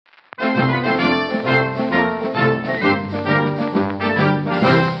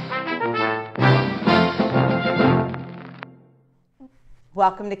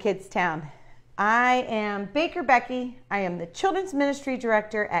Welcome to KidsTown. I am Baker Becky. I am the Children's Ministry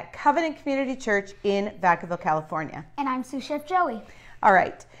Director at Covenant Community Church in Vacaville, California. And I'm Sous Chef Joey. All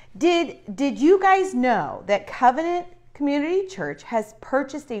right. Did you guys know that Covenant Community Church has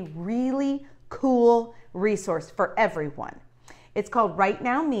purchased a really cool resource for everyone? It's called Right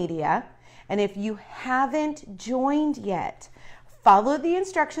Now Media. And if you haven't joined yet, follow the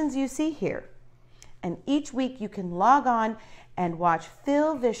instructions you see here. And each week you can log on and watch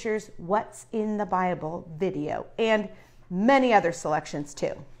Phil Vischer's What's in the Bible video and many other selections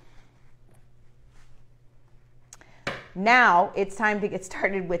too. Now it's time to get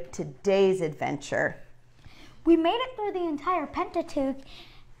started with today's adventure. We made it through the entire Pentateuch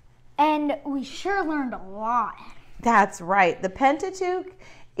and we sure learned a lot. That's right. The Pentateuch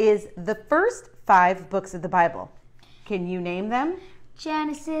is the first 5 books of the Bible. Can you name them?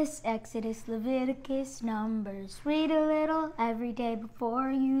 Genesis, Exodus, Leviticus, Numbers. Read a little every day before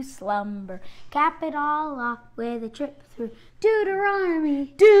you slumber. Cap it all off with a trip through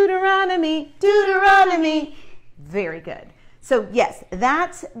Deuteronomy. Deuteronomy, Deuteronomy. Very good. So yes,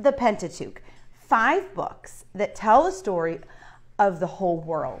 that's the Pentateuch. 5 books that tell the story of the whole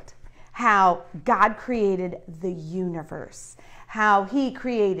world. How God created the universe. How he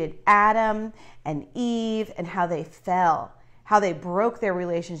created Adam and Eve and how they fell. How they broke their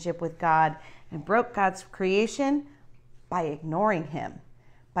relationship with God and broke God's creation by ignoring him,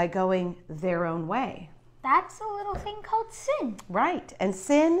 by going their own way. That's a little thing called sin. Right. And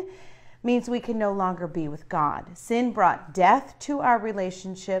sin means we can no longer be with God. Sin brought death to our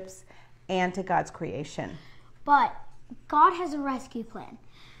relationships and to God's creation. But God has a rescue plan.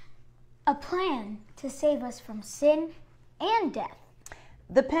 A plan to save us from sin and death.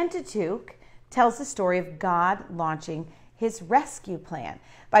 The Pentateuch tells the story of God launching his rescue plan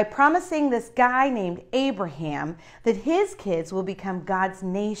by promising this guy named Abraham that his kids will become God's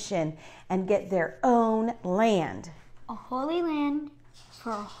nation and get their own land. A holy land for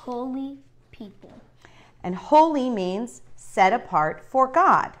a holy people. And holy means set apart for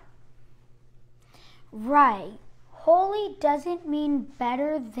God. Right. Holy doesn't mean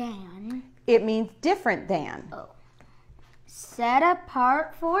better than. It means different than. Oh. Set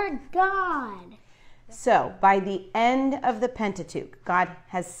apart for God. So, by the end of the Pentateuch, God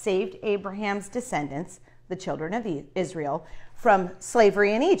has saved Abraham's descendants, the children of Israel, from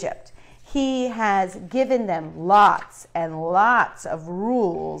slavery in Egypt. He has given them lots and lots of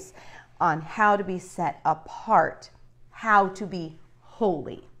rules on how to be set apart, how to be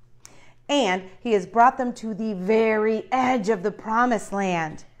holy. And he has brought them to the very edge of the Promised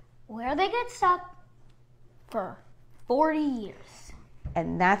Land, where they get stuck for 40 years.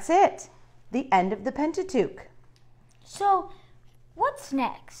 And that's it. The end of the Pentateuch. So, what's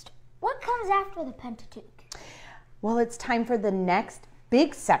next? What comes after the Pentateuch? Well, it's time for the next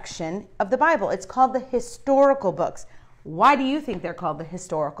big section of the Bible. It's called the historical books. Why do you think they're called the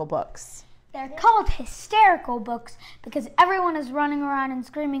historical books? They're called hysterical books because everyone is running around and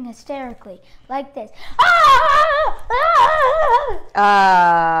screaming hysterically, like this.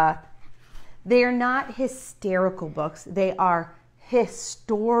 They're not hysterical books. They are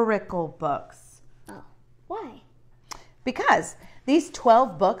historical books. Oh, why? Because these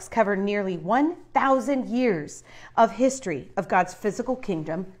 12 books cover nearly 1,000 years of history of God's physical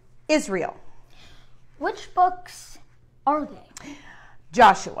kingdom, Israel. Which books are they?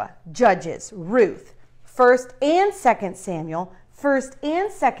 Joshua, Judges, Ruth, 1st and 2nd Samuel, 1st and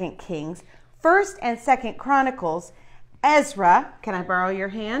 2nd Kings, 1st and 2nd Chronicles, Ezra, can I borrow your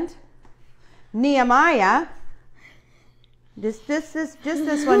hand? Nehemiah, just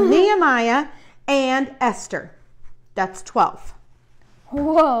this one, Nehemiah, and Esther. That's 12.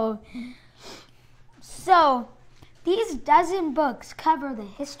 Whoa. So, these dozen books cover the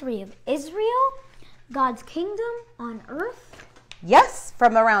history of Israel, God's kingdom on earth? Yes,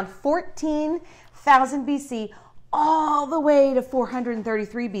 from around 14,000 BC all the way to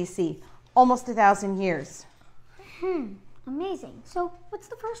 433 BC, almost 1,000 years. Amazing. So, what's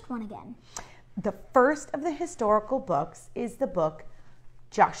the first one again? The first of the historical books is the book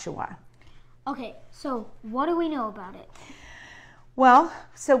Joshua. Okay, so what do we know about it? Well,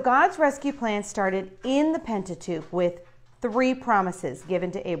 so God's rescue plan started in the Pentateuch with 3 promises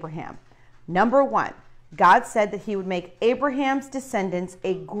given to Abraham. Number 1, God said that he would make Abraham's descendants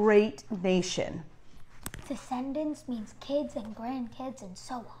a great nation. Descendants means kids and grandkids and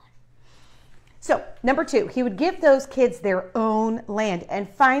so on. So, number 2, he would give those kids their own land. And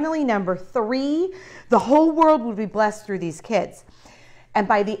finally, number 3, the whole world would be blessed through these kids. And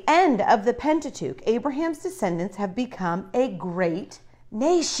by the end of the Pentateuch, Abraham's descendants have become a great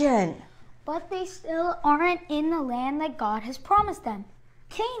nation. But they still aren't in the land that God has promised them.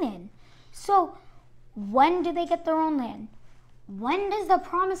 Canaan. So when do they get their own land? When does the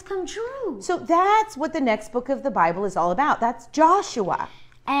promise come true? So that's what the next book of the Bible is all about. That's Joshua.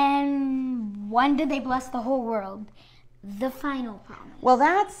 And when did they bless the whole world? The final promise. Well,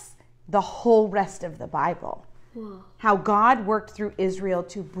 that's the whole rest of the Bible. Whoa. How God worked through Israel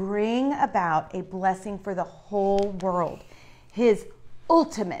to bring about a blessing for the whole world. His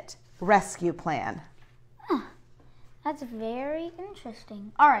ultimate rescue plan. That's very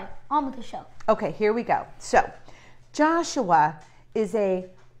interesting. All right, on with the show. Okay, here we go. So, Joshua is a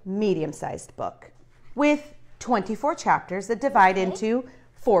medium-sized book with 24 chapters that divide into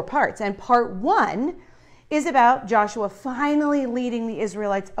 4 parts. And part 1 is about Joshua finally leading the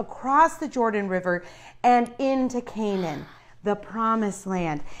Israelites across the Jordan River and into Canaan, the Promised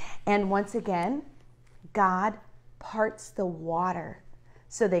Land. And once again, God parts the water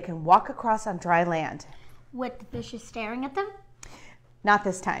so they can walk across on dry land. With the fishes staring at them? Not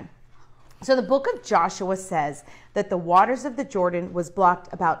this time. So the book of Joshua says that the waters of the Jordan was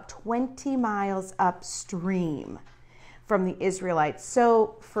blocked about 20 miles upstream from the Israelites.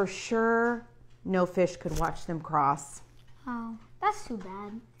 So for sure, no fish could watch them cross. Oh, that's too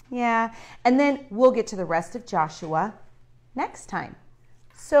bad. Yeah, and then we'll get to the rest of Joshua next time.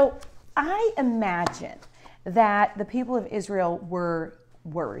 So I imagine that the people of Israel were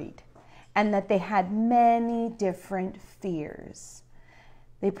worried and that they had many different fears.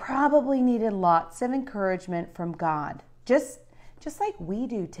 They probably needed lots of encouragement from God, just like we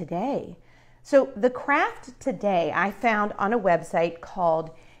do today. So the craft today I found on a website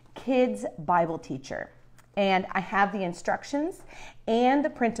called Kids Bible Teacher. And I have the instructions and the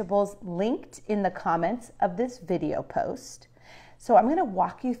printables linked in the comments of this video post. So I'm going to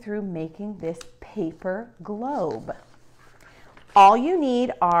walk you through making this paper globe. All you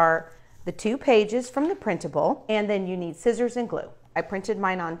need are the 2 pages from the printable, and then you need scissors and glue. I printed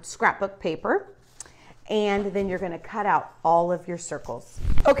mine on scrapbook paper, and then you're going to cut out all of your circles.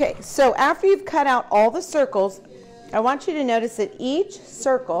 Okay, so after you've cut out all the circles, I want you to notice that each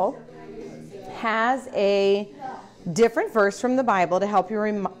circle has a different verse from the Bible to help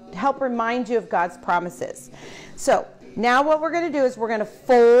remind you of God's promises. So now what we're going to do is we're going to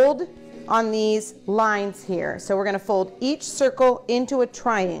fold on these lines here. So we're going to fold each circle into a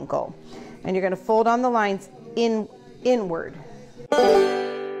triangle, and you're going to fold on the lines inward.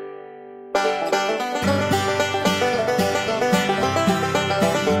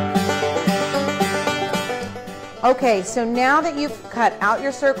 Okay, so now that you've cut out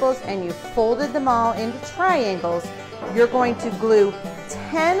your circles and you've folded them all into triangles, you're going to glue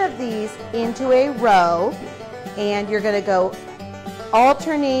 10 of these into a row, and you're going to go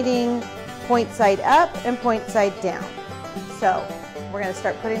alternating point side up and point side down. So we're going to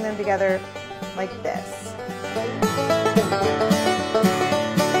start putting them together like this.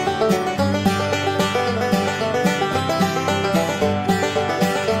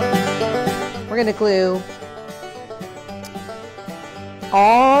 We're going to glue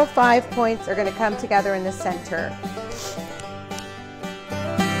all 5 points are going to come together in the center.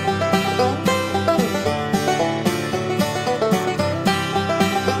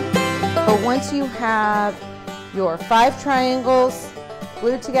 But once you have your 5 triangles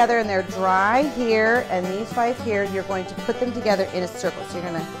glued together and they're dry here and these 5 here, you're going to put them together in a circle. So you're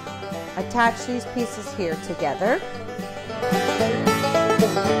going to attach these pieces here together.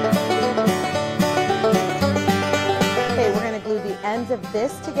 Glue the ends of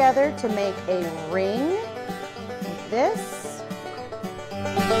this together to make a ring like this.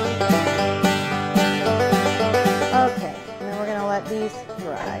 Okay, and then we're going to let these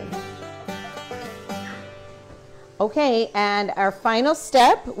dry. Okay, and our final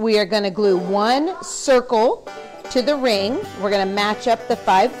step, we are going to glue 1 circle to the ring. We're going to match up the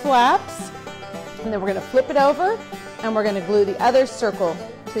 5 flaps, and then we're going to flip it over, and we're going to glue the other circle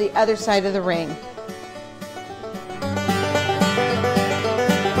to the other side of the ring.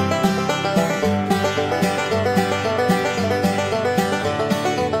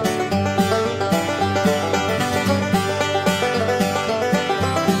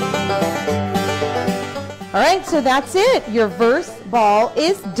 All right, so that's it. Your verse ball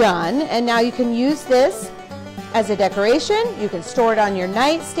is done, and now you can use this as a decoration. You can store it on your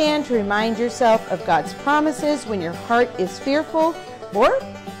nightstand to remind yourself of God's promises when your heart is fearful, or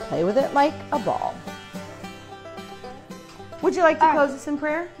play with it like a ball. Would you like to close us in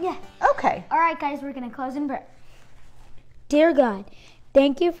prayer? Yeah. Okay. All right, guys, we're going to close in prayer. Dear God,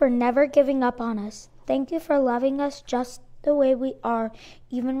 thank you for never giving up on us. Thank you for loving us just the way we are,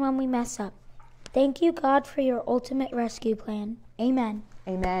 even when we mess up. Thank you, God, for your ultimate rescue plan. Amen.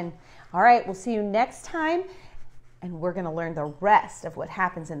 Amen. All right, we'll see you next time. and we're going to learn the rest of what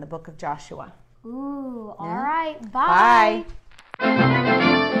happens in the book of Joshua. Ooh, all right. Bye.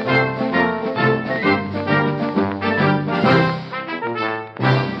 Bye.